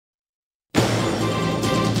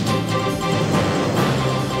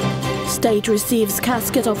State receives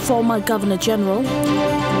casket of former Governor General.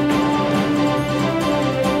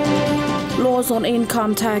 Laws on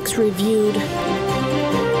income tax reviewed.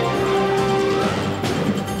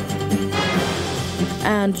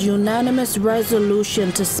 And unanimous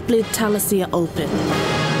resolution to split Talasea Open.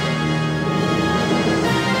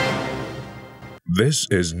 This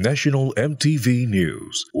is National EMTV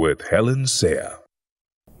News with Helen Seah.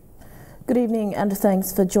 Good evening and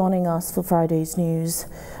thanks for joining us for Friday's news.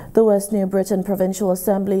 The West New Britain Provincial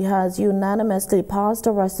Assembly has unanimously passed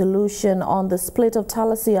a resolution on the split of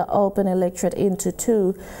Talasea Open electorate into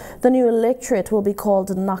two. The new electorate will be called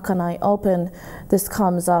Nakanai Open. This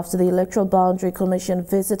comes after the Electoral Boundary Commission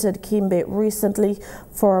visited Kimbe recently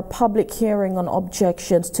for a public hearing on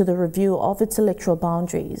objections to the review of its electoral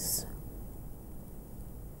boundaries.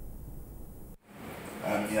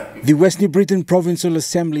 The West New Britain Provincial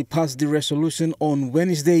Assembly passed the resolution on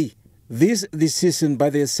Wednesday. This decision by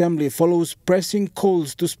the Assembly follows pressing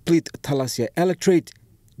calls to split Talasea electorate.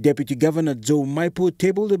 Deputy Governor Joe Maipo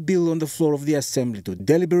tabled a bill on the floor of the Assembly to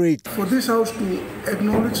deliberate. For this House to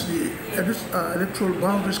acknowledge the Electoral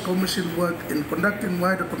Boundaries Commission work in conducting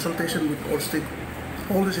wider consultation with all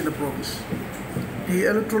stakeholders in the province. The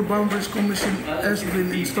Electoral Boundaries Commission has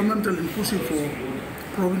been instrumental in pushing for the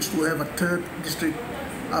province to have a third district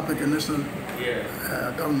up at the national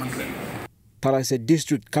government level. Talasea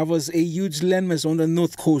district covers a huge landmass on the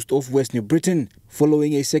north coast of West New Britain,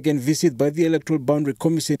 following a second visit by the Electoral Boundary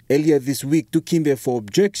Commission earlier this week to Kimbe for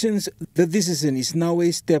objections. The decision is now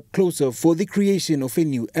a step closer for the creation of a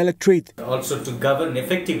new electorate. Also to govern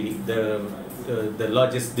effectively the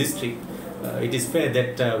largest district, it is fair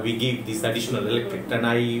that we give this additional electorate, and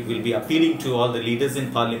I will be appealing to all the leaders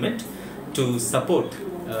in Parliament to support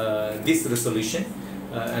this resolution.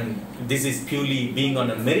 And this is purely being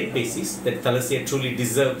on a merit basis that Talasea truly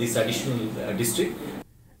deserves this additional district.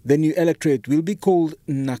 The new electorate will be called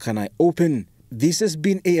Nakanai Open. This has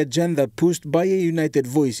been an agenda pushed by a united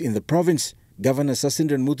voice in the province. Governor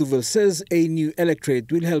Sasindran Mutuvel says a new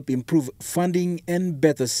electorate will help improve funding and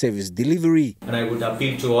better service delivery. And I would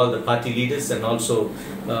appeal to all the party leaders and also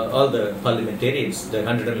all the parliamentarians, the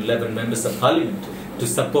 111 members of Parliament, to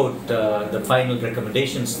support the final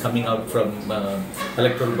recommendations coming out from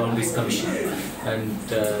Electoral Boundaries Commission, and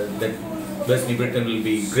that West New Britain will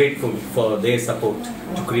be grateful for their support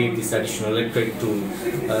to create this additional electorate,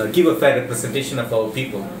 to give a fair representation of our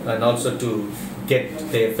people and also to get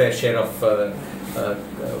their fair share of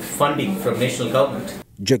funding from national government.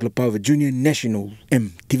 Jack Lapawa Jr., National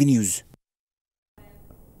EMTV News.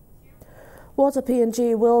 Water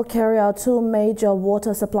PNG will carry out two major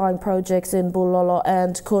water supplying projects in Bulolo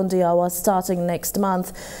and Kundiawa starting next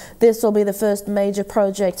month. This will be the first major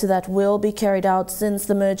project that will be carried out since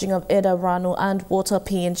the merging of Eda Ranu and Water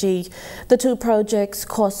PNG. The two projects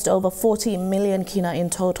cost over 40 million kina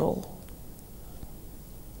in total.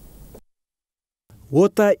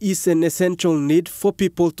 Water is an essential need for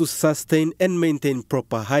people to sustain and maintain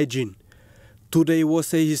proper hygiene. Today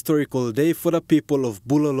was a historical day for the people of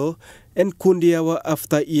Bulolo and Kundiawa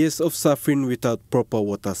after years of suffering without proper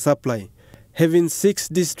water supply. Having 6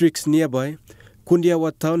 districts nearby,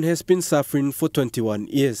 Kundiawa town has been suffering for 21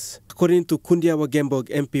 years. According to Kundiawa Gembog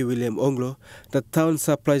MP William Onglo, the town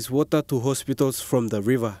supplies water to hospitals from the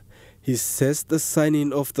river. He says the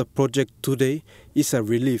signing of the project today is a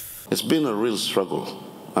relief. It's been a real struggle.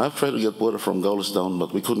 I've tried to get water from Gaulis down,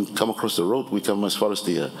 but we couldn't come across the road. We come as far as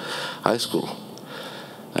the high school.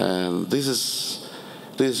 And this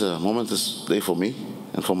is a momentous day for me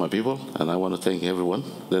and for my people, and I want to thank everyone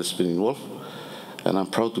that's been involved. And I'm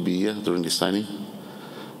proud to be here during this signing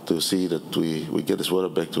to see that we get this water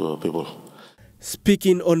back to our people.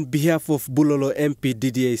 Speaking on behalf of Bulolo MP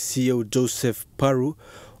DDA CEO Joseph Paru,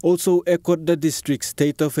 also echoed the district's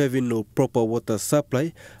state of having no proper water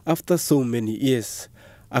supply after so many years.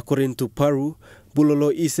 According to Paru, Bulolo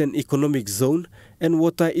is an economic zone and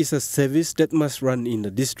water is a service that must run in the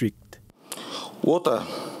district. Water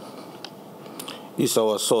is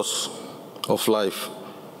our source of life.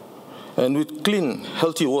 And with clean,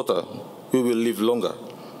 healthy water, we will live longer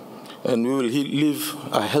and we will live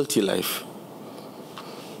a healthy life.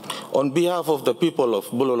 On behalf of the people of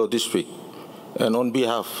Bulolo district and on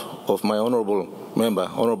behalf of my honorable member,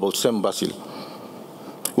 Honorable Sam Basil,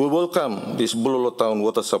 we welcome this Bulolo town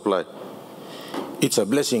water supply. It's a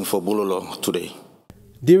blessing for Bulolo today.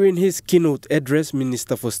 During his keynote address,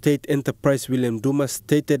 Minister for State Enterprise William Duma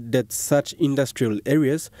stated that such industrial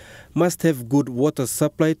areas must have good water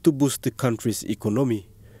supply to boost the country's economy.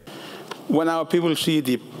 When our people see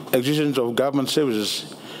the existence of government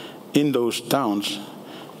services in those towns,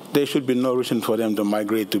 there should be no reason for them to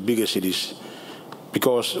migrate to bigger cities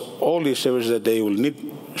because all these services that they will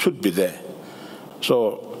need should be there.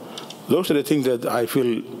 So those are the things that I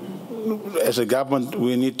feel as a government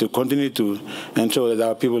we need to continue to ensure that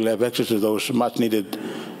our people have access to those much needed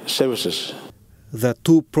services. The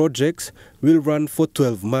two projects will run for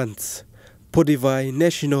 12 months. Podivai,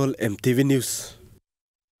 National EMTV News.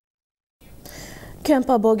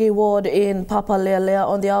 Kempabogi Ward in Papalelea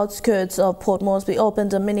on the outskirts of Port Moresby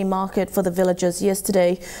opened a mini market for the villagers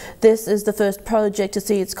yesterday. This is the first project to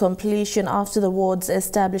see its completion after the ward's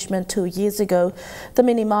establishment 2 years ago. The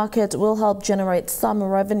mini market will help generate some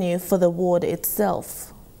revenue for the ward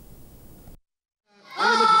itself.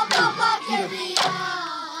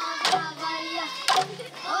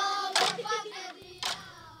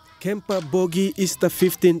 Kempabogi is the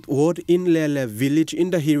 15th ward in Lele village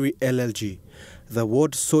in the Hiri LLG. The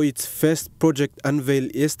ward saw its first project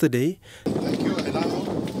unveiled yesterday. Thank you. And now,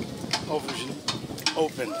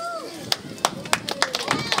 open.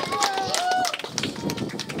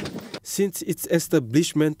 Since its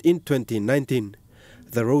establishment in 2019,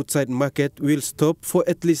 the roadside market will stop for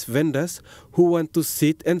at least vendors who want to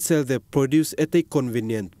sit and sell their produce at a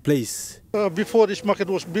convenient place. Before this market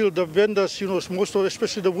was built, the vendors, most of,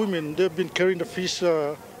 especially the women, they've been carrying the fish,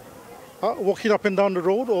 walking up and down the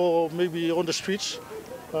road or maybe on the streets.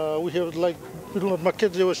 We have like middle of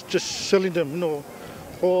market, they was just selling them,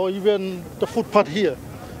 or even the footpath here.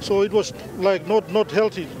 So it was like not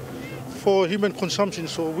healthy for human consumption.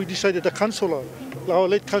 So we decided, our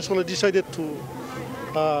late councillor decided to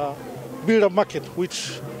build a market,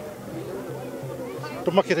 which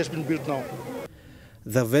the market has been built now.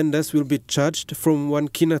 The vendors will be charged from 1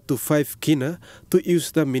 kina to 5 kina to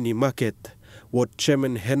use the mini market. Ward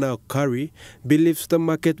Chairman Hena Okari believes the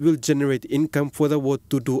market will generate income for the ward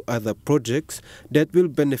to do other projects that will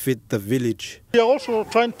benefit the village. We are also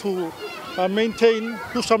trying to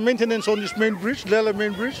do some maintenance on this main bridge, Lele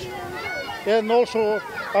main bridge, and also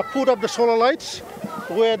put up the solar lights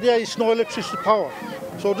where there is no electricity power.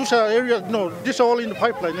 So these are areas, these are all in the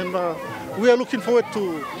pipeline, and we are looking forward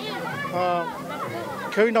to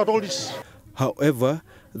carrying out all this. However,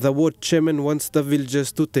 the ward chairman wants the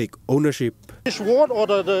villagers to take ownership. This ward or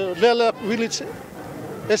the Lele village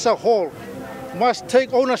as a whole must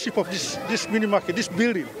take ownership of this mini market, this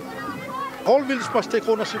building. Whole village must take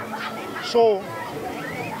ownership. So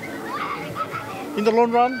in the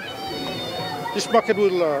long run, this market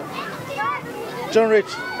will generate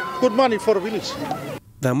good money for the village.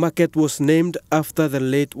 The market was named after the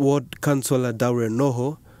late ward councillor Daure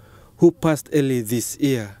Noho, who passed early this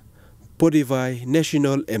year. Podivai,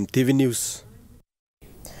 National EMTV News.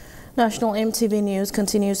 National EMTV News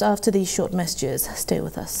continues after these short messages. Stay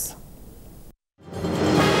with us.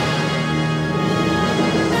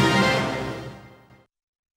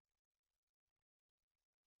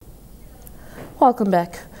 Welcome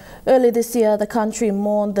back. Early this year, the country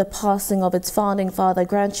mourned the passing of its founding father,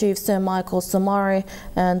 Grand Chief Sir Michael Somare,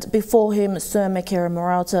 and before him, Sir Mekere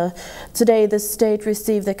Marauta. Today, the state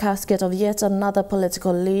received the casket of yet another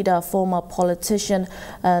political leader, former politician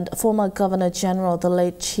and former Governor General, the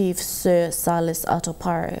late Chief Sir Silas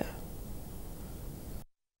Atopare.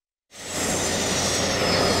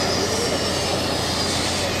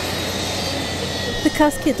 The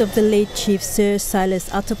casket of the late Chief Sir Silas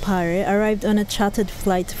Atopare arrived on a chartered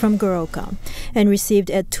flight from Goroka and received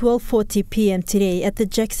at 12:40 p.m. today at the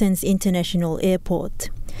Jackson's International Airport.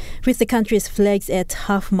 With the country's flags at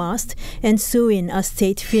half-mast ensuing a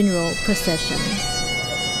state funeral procession.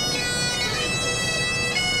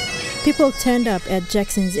 People turned up at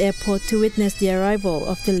Jackson's Airport to witness the arrival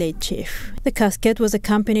of the late chief. The casket was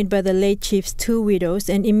accompanied by the late chief's 2 widows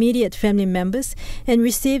and immediate family members and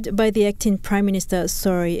received by the acting Prime Minister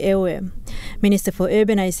Sori Ewe, Minister for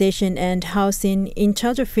Urbanization and Housing in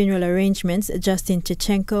charge of funeral arrangements Justin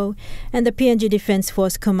Chechenko, and the PNG Defence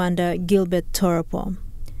Force Commander Gilbert Toropo.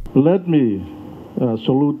 Let me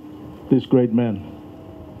salute this great man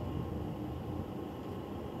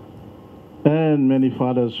and many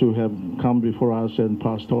fathers who have come before us and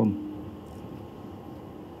passed on.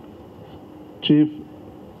 Chief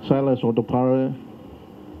Silas Atopare,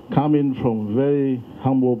 coming from very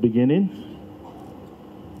humble beginning,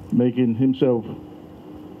 making his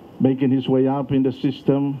way up in the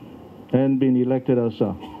system and being elected as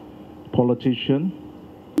a politician.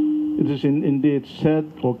 It is indeed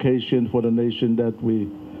sad occasion for the nation that we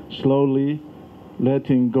slowly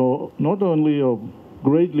letting go not only of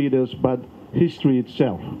great leaders but history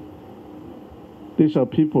itself. These are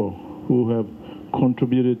people who have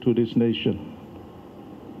contributed to this nation.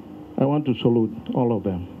 I want to salute all of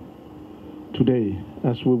them today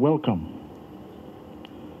as we welcome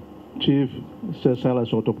Chief Sir Silas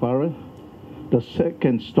Atopare the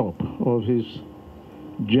second stop of his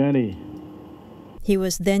journey. He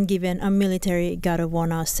was then given a military guard of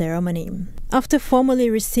honor ceremony. After formally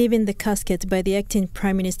receiving the casket by the acting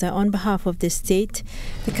Prime Minister on behalf of the state,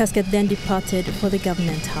 the casket then departed for the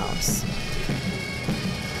Government House.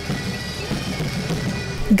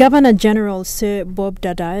 Governor General Sir Bob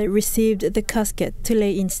Dadai received the casket to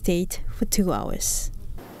lay in state for 2 hours.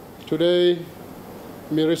 Today,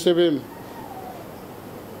 me receive him.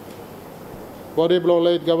 Body belong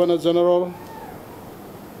late Governor General.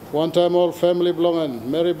 One time all family belonging,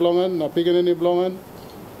 Mary belonging, na Piganini belonging.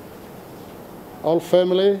 All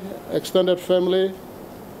family, extended family.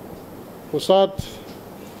 Pusat,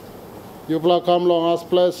 Yubla come long as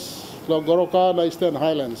place, long Goroka, na Eastern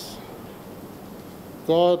Highlands.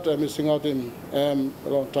 God, I'm missing out in a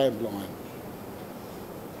long time belonging.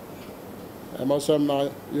 I'm also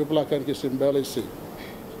Yubla can kiss him belly sick.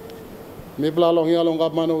 Me bla long here long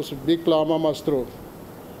up man was big bla mama stro.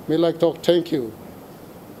 Me like talk thank you.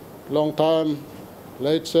 Long time,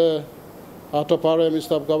 late sir, after Pare,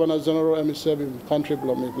 Mr. Governor General, and Mr. country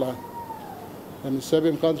blow me blind. And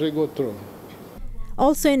Mr. country go through.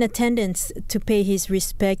 Also in attendance to pay his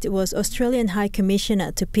respect was Australian High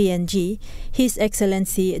Commissioner to PNG, His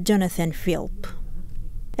Excellency Jonathan Philp.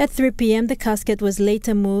 At 3 p.m, the casket was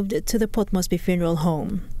later moved to the Port Moresby Funeral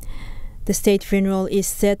Home. The state funeral is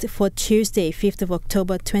set for Tuesday, 5th of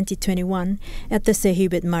October 2021 at the Sir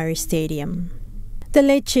Hubert Murray Stadium. The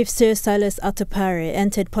late Chief Sir Silas Atapare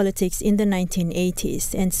entered politics in the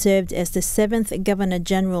 1980s and served as the 7th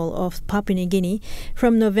Governor-General of Papua New Guinea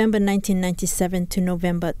from November 1997 to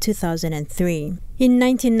November 2003. In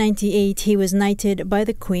 1998, he was knighted by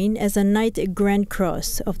the Queen as a Knight Grand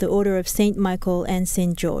Cross of the Order of St. Michael and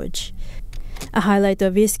St. George. A highlight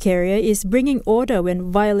of his career is bringing order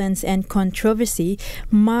when violence and controversy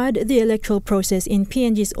marred the electoral process in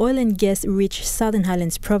PNG's oil and gas-rich Southern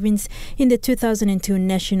Highlands province in the 2002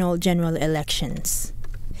 national general elections.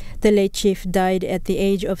 The late chief died at the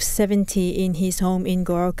age of 70 in his home in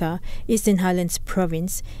Goroka, Eastern Highlands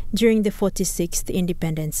province, during the 46th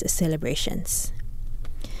independence celebrations.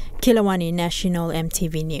 Kilawani National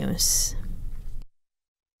EMTV News.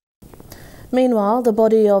 Meanwhile, the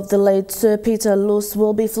body of the late Sir Peter Luce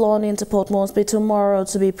will be flown into Port Moresby tomorrow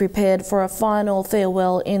to be prepared for a final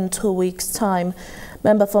farewell in 2 weeks' time.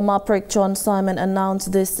 Member for Maprik John Simon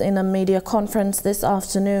announced this in a media conference this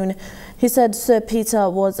afternoon. He said Sir Peter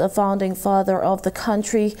was a founding father of the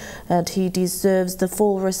country and he deserves the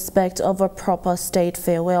full respect of a proper state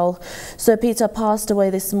farewell. Sir Peter passed away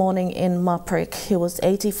this morning in Maprik. He was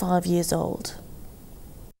 85 years old.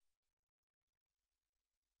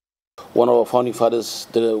 One of our founding fathers,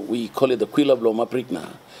 we call it the Quilablo Maprikna,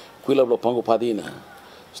 Quilablo Pango Padina,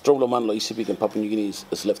 Stronglo Manlo Isipik and Papua New Guinea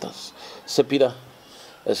has left us. Sir Peter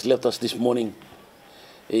has left us this morning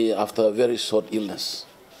after a very short illness.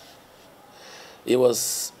 He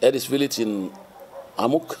was at his village in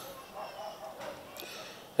Amuk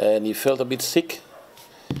and he felt a bit sick.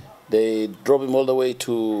 They drove him all the way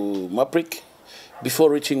to Maprik.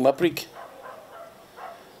 Before reaching Maprik,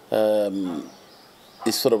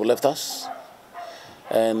 he sort of left us,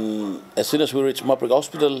 and as soon as we reached Maprik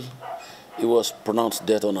Hospital, he was pronounced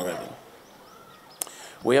dead on arrival.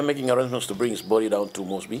 We are making arrangements to bring his body down to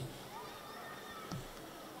Moresby.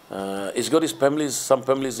 He's got his families, some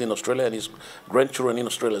families in Australia, and his grandchildren in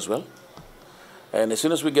Australia as well. And as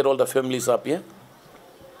soon as we get all the families up here,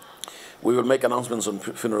 we will make announcements on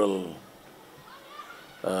funeral,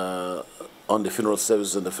 on the funeral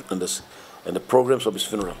service and the programs of his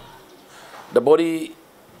funeral. The body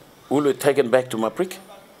will be taken back to Maprik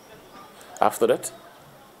after that,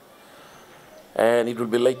 and it will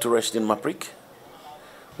be laid to rest in Maprik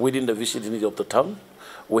within the vicinity of the town.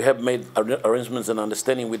 We have made arrangements and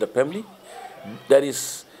understanding with the family. That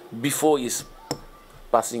is before his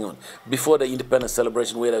passing on. Before the independence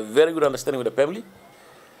celebration, we had a very good understanding with the family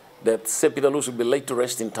that Sir Peter Luce will be laid to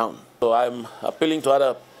rest in town. So I'm appealing to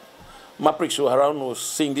other Mapriks who are around who are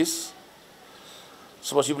seeing this.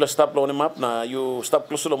 Suppose you stop on the map now, you stop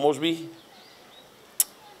close to the Moresby.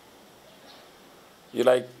 You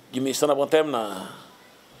like, give me stand up on time now.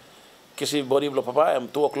 Kisi body blo papa, I'm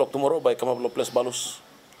 2 o'clock tomorrow by come up lo place balus,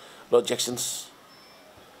 lo Jackson's,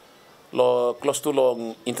 lo close to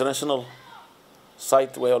lo international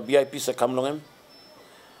site where all VIPs are come along.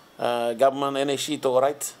 Government NAC to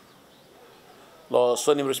right. Lo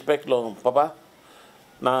show him respect lo papa.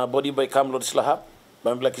 Na body by come lo dislahap.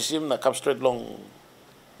 Bam black kisim na come straight long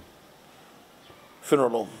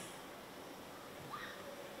funeral home,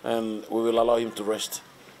 and we will allow him to rest.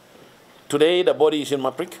 Today the body is in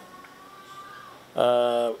Maprik.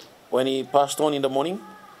 When he passed on in the morning,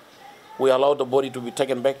 We allowed the body to be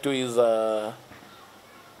taken back to his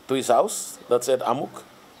house. That's at Amuk.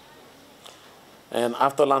 And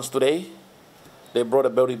after lunch today, they brought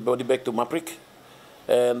the body back to Maprik.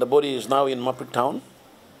 And the body is now in Maprik town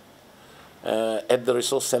at the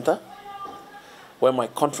resource center, where my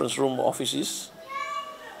conference room office is.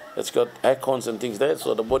 It's got aircons and things there,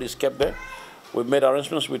 so the body is kept there. We've made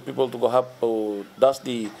arrangements with people to go help who does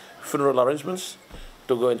the funeral arrangements,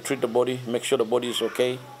 to go and treat the body, make sure the body is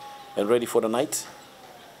okay and ready for the night.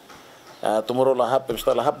 Tomorrow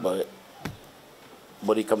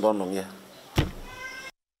body come down on, yeah.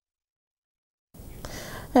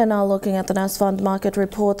 And now looking at the NAS Fund market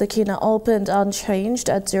report, the Kina opened unchanged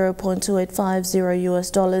at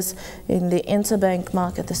 $0.2850 in the interbank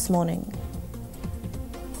market this morning.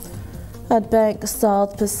 At Bank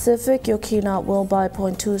South Pacific, your Kina will buy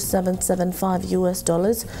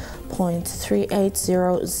 $0.2775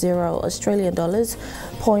 $0.3800 Australian dollars,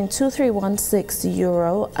 $0.2316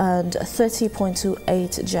 euro, and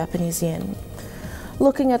 30.28 Japanese yen.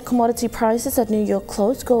 Looking at commodity prices at New York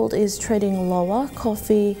close, gold is trading lower,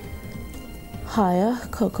 coffee higher,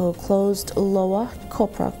 cocoa closed lower,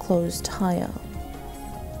 copra closed higher.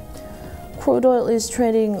 Crude oil is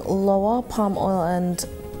trading lower, palm oil and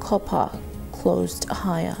copper closed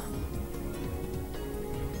higher.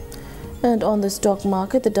 And on the stock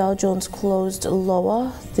market, the Dow Jones closed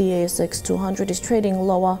lower, the ASX 200 is trading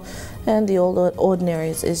lower, and the All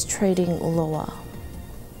Ordinaries is trading lower.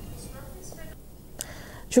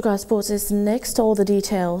 Chuka Sports is next. All the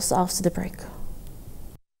details after the break.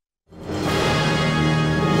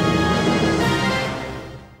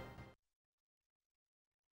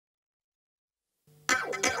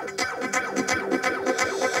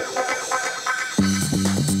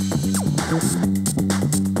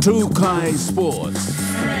 Chuka Sports.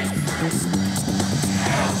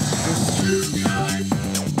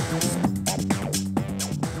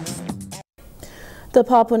 The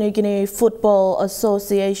Papua New Guinea Football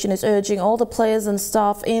Association is urging all the players and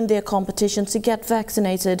staff in their competition to get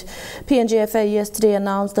vaccinated. PNGFA yesterday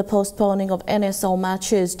announced the postponing of NSL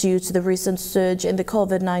matches due to the recent surge in the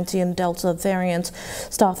COVID-19 Delta variant.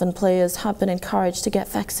 Staff and players have been encouraged to get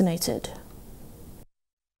vaccinated.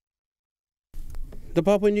 The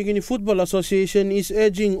Papua New Guinea Football Association is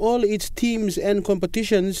urging all its teams and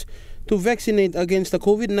competitions to vaccinate against the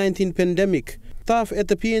COVID-19 pandemic. Staff at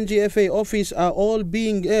the PNGFA office are all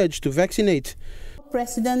being urged to vaccinate.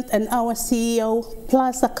 President and our CEO,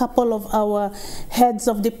 plus a couple of our heads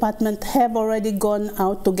of department, have already gone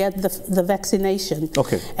out to get the vaccination.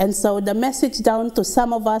 Okay. And so the message down to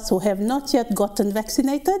some of us who have not yet gotten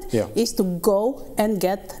vaccinated is to go and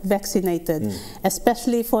get vaccinated,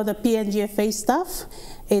 especially for the PNGFA staff.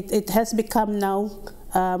 It has become now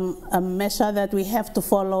a measure that we have to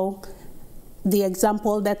follow, the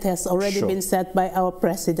example that has already been set by our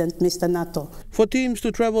president, Mr. Nato. For teams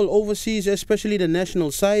to travel overseas, especially the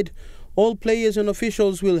national side, all players and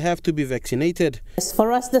officials will have to be vaccinated. As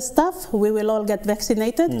for us, the staff, we will all get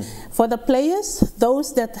vaccinated. For the players,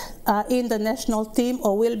 those that are in the national team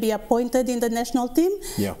or will be appointed in the national team,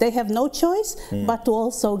 they have no choice but to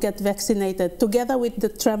also get vaccinated, together with the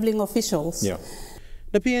traveling officials.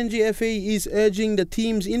 The PNGFA is urging the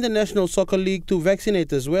teams in the National Soccer League to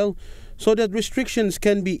vaccinate as well, so that restrictions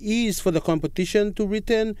can be eased for the competition to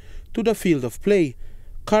return to the field of play.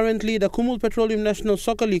 Currently, the Kumul Petroleum National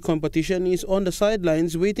Soccer League competition is on the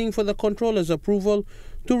sidelines waiting for the controller's approval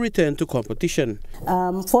to return to competition.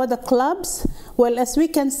 For the clubs, well, as we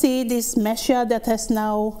can see, this measure that has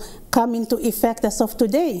now come into effect as of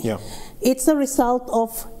today, it's a result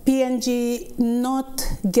of PNG not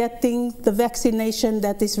getting the vaccination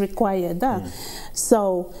that is required.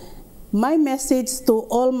 So my message to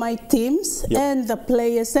all my teams and the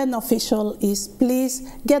players and officials is, please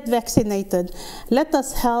get vaccinated. Let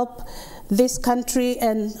us help this country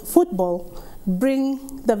and football bring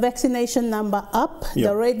the vaccination number up,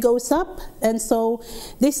 the rate goes up, and so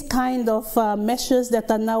this kind of measures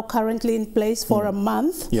that are now currently in place for a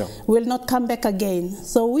month will not come back again.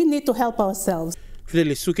 So we need to help ourselves.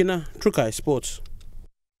 Fidelis Sukina, Chuka Sports.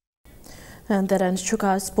 And that ends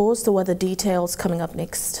Chuka Sports. The weather details coming up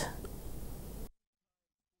next.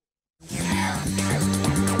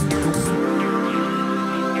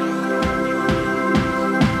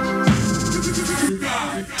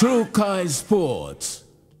 Chuka Sports.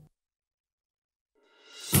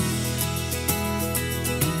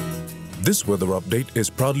 This weather update is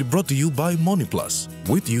proudly brought to you by MoniPlus,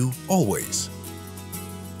 with you always.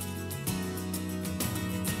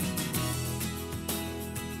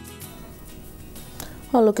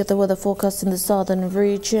 I'll look at the weather forecast in the southern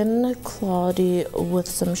region. Cloudy with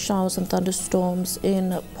some showers and thunderstorms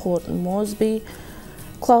in Port Moresby.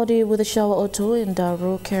 Cloudy with a shower or two in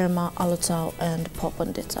Daru, Kerema, Alotau and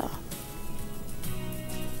Popondetta.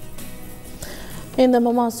 In the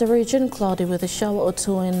Momasa region, cloudy with a shower or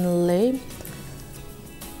two in Leh.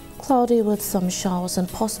 Cloudy with some showers and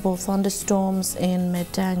possible thunderstorms in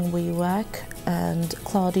Medang, Wewak, and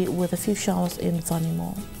cloudy with a few showers in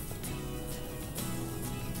Vanimo.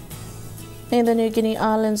 In the New Guinea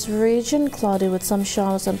Islands region, cloudy with some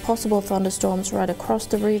showers and possible thunderstorms right across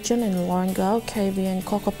the region in Lorengau, KVN,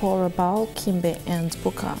 Kokopo, Rabaul, Kimbe and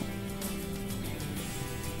Buka.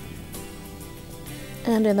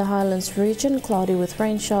 And in the Highlands region, cloudy with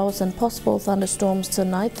rain showers and possible thunderstorms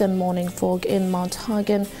tonight, then morning fog in Mount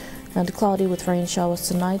Hagen, and cloudy with rain showers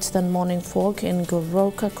tonight, then morning fog in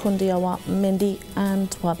Goroka, Kundiawa, Mindi and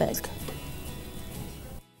Wabeg.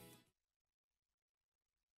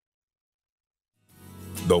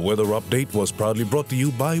 The weather update was proudly brought to you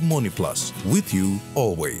by MoneyPlus, with you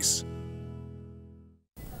always.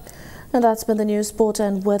 And that's been the news, sport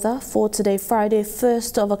and weather for today, Friday,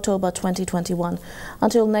 1st of October 2021.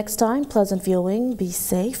 Until next time, pleasant viewing, be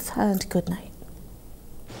safe and good night.